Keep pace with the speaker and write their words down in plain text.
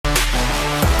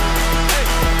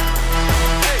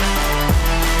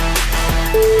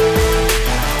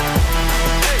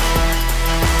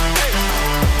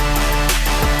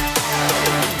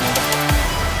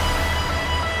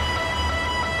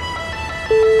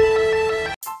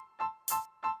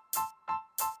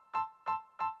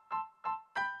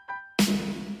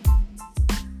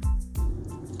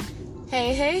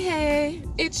Hey, hey, hey,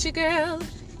 it's your girl,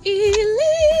 Elise.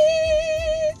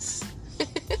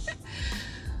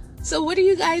 So what are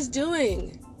you guys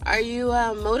doing? Are you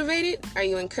motivated? Are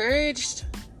you encouraged?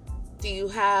 Do you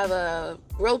have a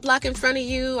roadblock in front of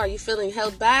you? Are you feeling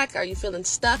held back? Are you feeling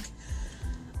stuck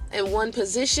in one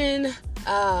position?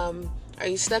 Are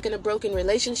you stuck in a broken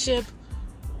relationship?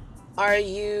 Are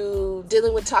you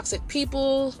dealing with toxic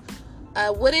people?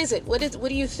 What is it? What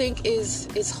do you think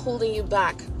is holding you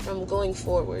back from going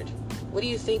forward? What do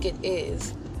you think it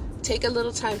is? Take a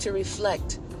little time to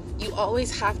reflect. You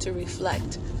always have to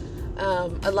reflect.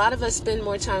 A lot of us spend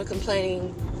more time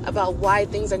complaining about why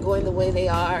things are going the way they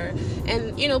are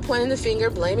and, pointing the finger,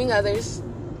 blaming others.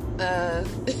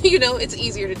 It's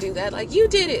easier to do that. Like, you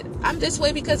did it. I'm this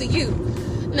way because of you.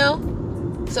 No.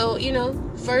 So,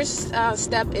 first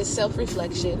step is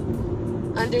self-reflection.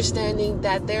 Understanding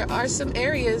that there are some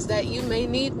areas that you may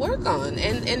need work on,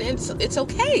 and it's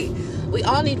okay. We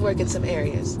all need work in some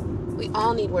areas.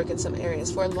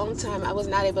 For a long time, I was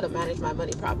not able to manage my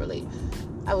money properly.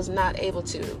 I was not able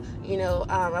to,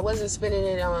 I wasn't spending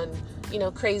it on,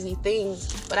 crazy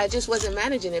things, but I just wasn't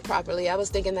managing it properly. I was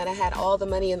thinking that I had all the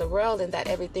money in the world and that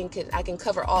I can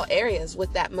cover all areas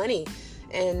with that money,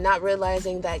 and not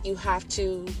realizing that you have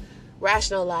to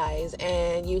rationalize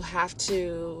and you have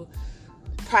to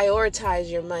prioritize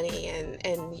your money,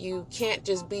 and you can't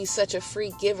just be such a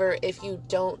free giver if you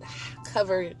don't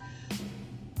cover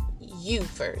you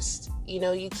first.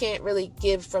 You can't really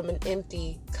give from an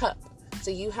empty cup.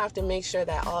 So you have to make sure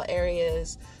that all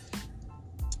areas,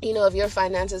 of your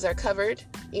finances are covered,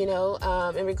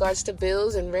 in regards to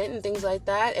bills and rent and things like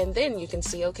that. And then you can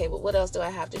see, okay, well, what else do I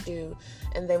have to do?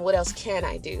 And then what else can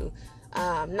I do?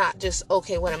 Not just,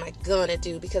 okay, what am I gonna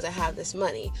do because I have this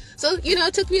money? So,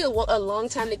 it took me a long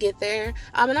time to get there.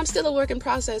 And I'm still a work in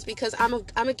process because I'm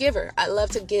a giver. I love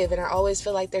to give, and I always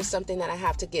feel like there's something that I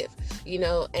have to give,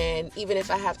 and even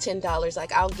if I have $10,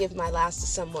 like, I'll give my last to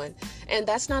someone. And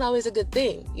that's not always a good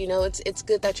thing. It's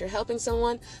good that you're helping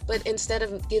someone, but instead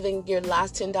of giving your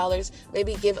last $10,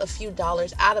 maybe give a few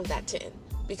dollars out of that 10,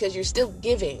 because you're still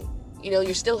giving.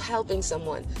 You're still helping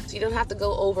someone, so you don't have to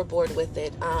go overboard with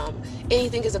it.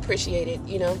 Anything is appreciated.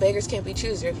 Beggars can't be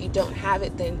choosers. If you don't have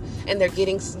it, and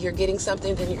you're getting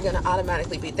something, then you're going to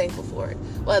automatically be thankful for it.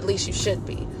 Well, at least you should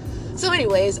be. So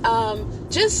anyways,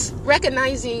 just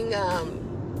recognizing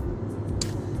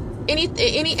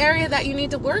any area that you need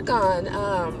to work on,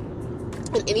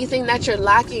 and anything that you're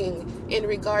lacking in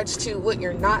regards to what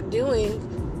you're not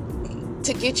doing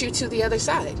to get you to the other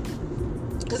side.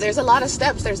 Because there's a lot of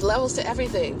steps. There's levels to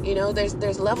everything.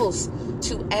 There's levels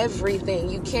to everything.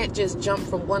 You can't just jump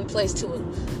from one place to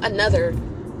another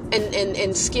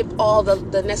and skip all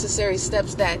the necessary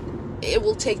steps that it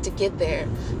will take to get there.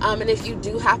 And if you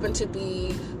do happen to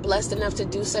be blessed enough to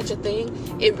do such a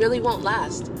thing, it really won't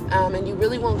last. And you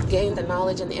really won't gain the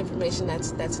knowledge and the information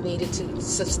that's needed to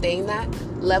sustain that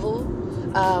level.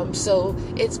 So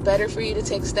it's better for you to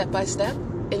take step-by-step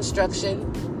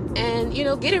instruction and,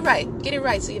 get it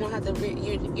right, so you don't have to,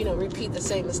 repeat the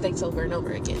same mistakes over and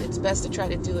over again. It's best to try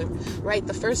to do it right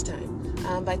the first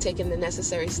time by taking the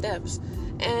necessary steps.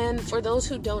 And for those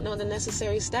who don't know the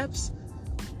necessary steps,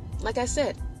 like I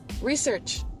said,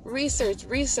 research,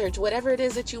 whatever it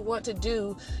is that you want to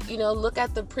do, look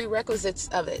at the prerequisites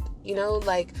of it,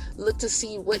 look to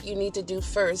see what you need to do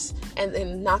first and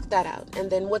then knock that out. And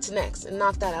then what's next, and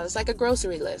knock that out. It's like a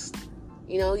grocery list.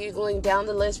 You're going down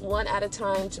the list one at a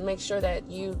time to make sure that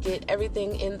you get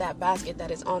everything in that basket that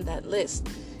is on that list.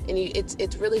 And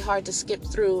it's really hard to skip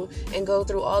through and go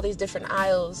through all these different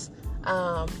aisles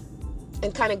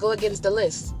and kind of go against the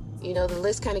list. The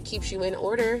list kind of keeps you in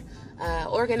order,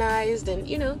 organized, and,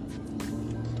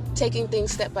 taking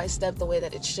things step by step the way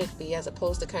that it should be, as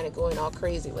opposed to kind of going all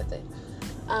crazy with it.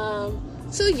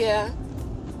 So yeah,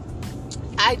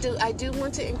 I do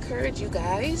want to encourage you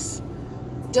guys.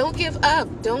 Don't give up.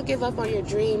 Don't give up on your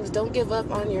dreams. Don't give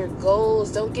up on your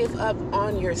goals. Don't give up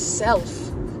on yourself.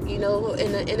 In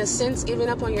a sense, giving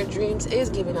up on your dreams is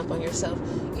giving up on yourself.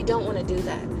 You don't want to do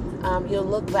that. You'll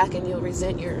look back and you'll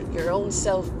resent your own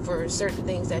self for certain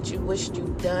things that you wished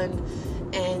you'd done,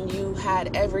 and you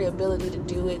had every ability to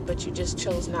do it, but you just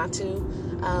chose not to.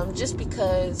 Just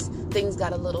because things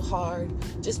got a little hard,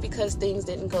 just because things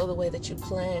didn't go the way that you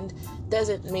planned,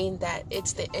 doesn't mean that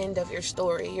it's the end of your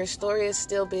story. Your story is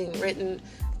still being written.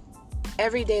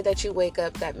 Every day that you wake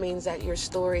up, that means that your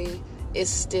story is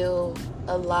still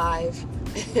alive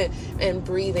and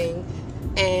breathing,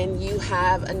 and you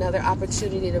have another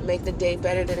opportunity to make the day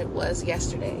better than it was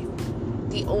yesterday.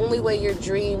 The only way your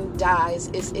dream dies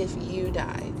is if you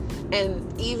die.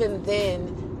 And even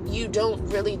then, you don't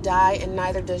really die, and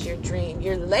neither does your dream.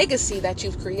 Your legacy that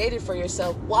you've created for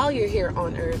yourself while you're here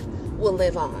on earth will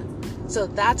live on. So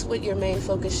that's what your main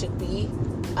focus should be.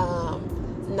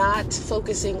 Not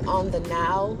focusing on the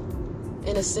now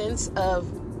in a sense of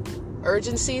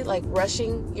urgency, like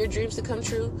rushing your dreams to come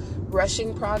true,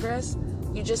 rushing progress.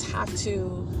 You just have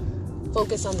to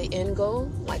focus on the end goal.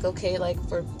 Like, okay, like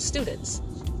for students,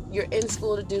 you're in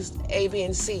school to do A, B,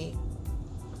 and C,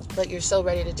 but you're so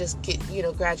ready to just get,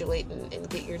 graduate and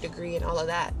get your degree and all of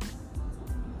that.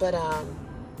 But,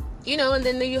 and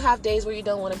then you have days where you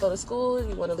don't want to go to school,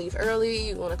 you want to leave early,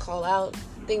 you want to call out,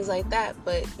 things like that.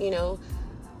 But,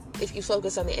 if you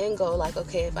focus on the end goal, like,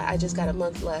 okay, if I just got a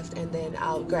month left and then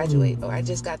I'll graduate, or I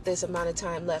just got this amount of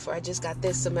time left, or I just got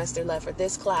this semester left, or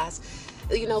this class,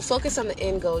 focus on the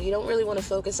end goal. You don't really want to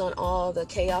focus on all the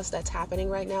chaos that's happening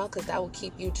right now, because that will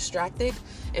keep you distracted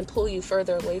and pull you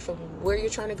further away from where you're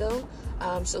trying to go.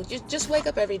 So just wake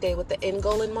up every day with the end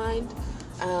goal in mind.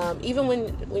 Even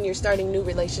when you're starting new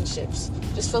relationships,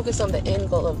 just focus on the end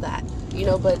goal of that,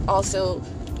 but also,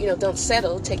 don't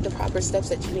settle. Take the proper steps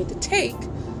that you need to take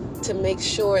to make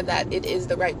sure that it is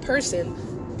the right person.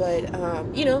 But,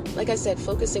 like I said,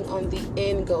 focusing on the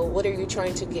end goal. What are you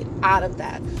trying to get out of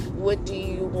that? What do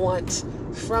you want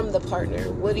from the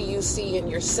partner? What do you see in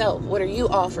yourself? What are you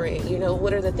offering?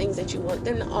 What are the things that you want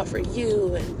them to offer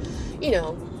you? And,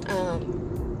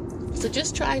 so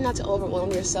just try not to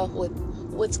overwhelm yourself with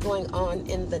what's going on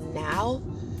in the now.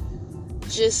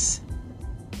 Just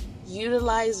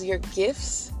utilize your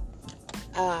gifts.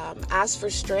 Ask for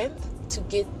strength to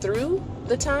get through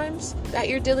the times that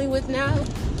you're dealing with now.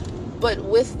 But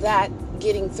with that,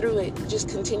 getting through it, just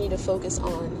continue to focus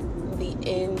on the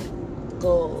end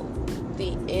goal.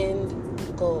 The end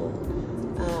goal.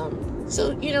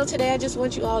 So, today I just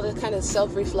want you all to kind of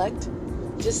self-reflect.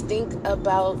 Just think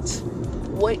about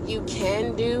what you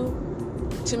can do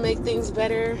to make things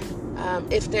better.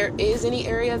 If there is any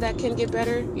area that can get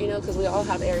better, because we all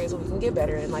have areas where we can get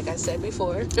better. And like I said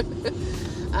before,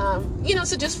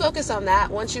 so just focus on that.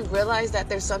 Once you realize that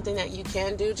there's something that you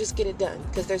can do, just get it done,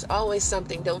 because there's always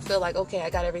something. Don't feel like, okay, I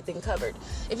got everything covered.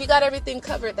 If you got everything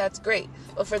covered, that's great.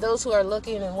 But for those who are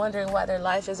looking and wondering why their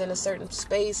life is in a certain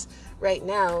space right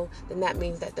now, then that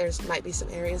means that there's might be some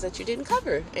areas that you didn't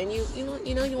cover, and you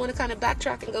want to kind of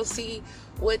backtrack and go see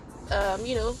what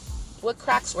what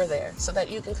cracks were there, so that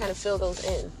you can kind of fill those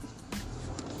in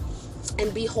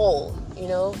and be whole.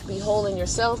 Be whole in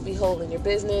yourself, be whole in your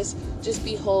business, just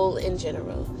be whole in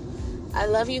general. I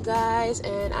love you guys,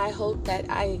 and I hope that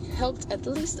I helped at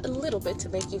least a little bit to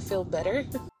make you feel better.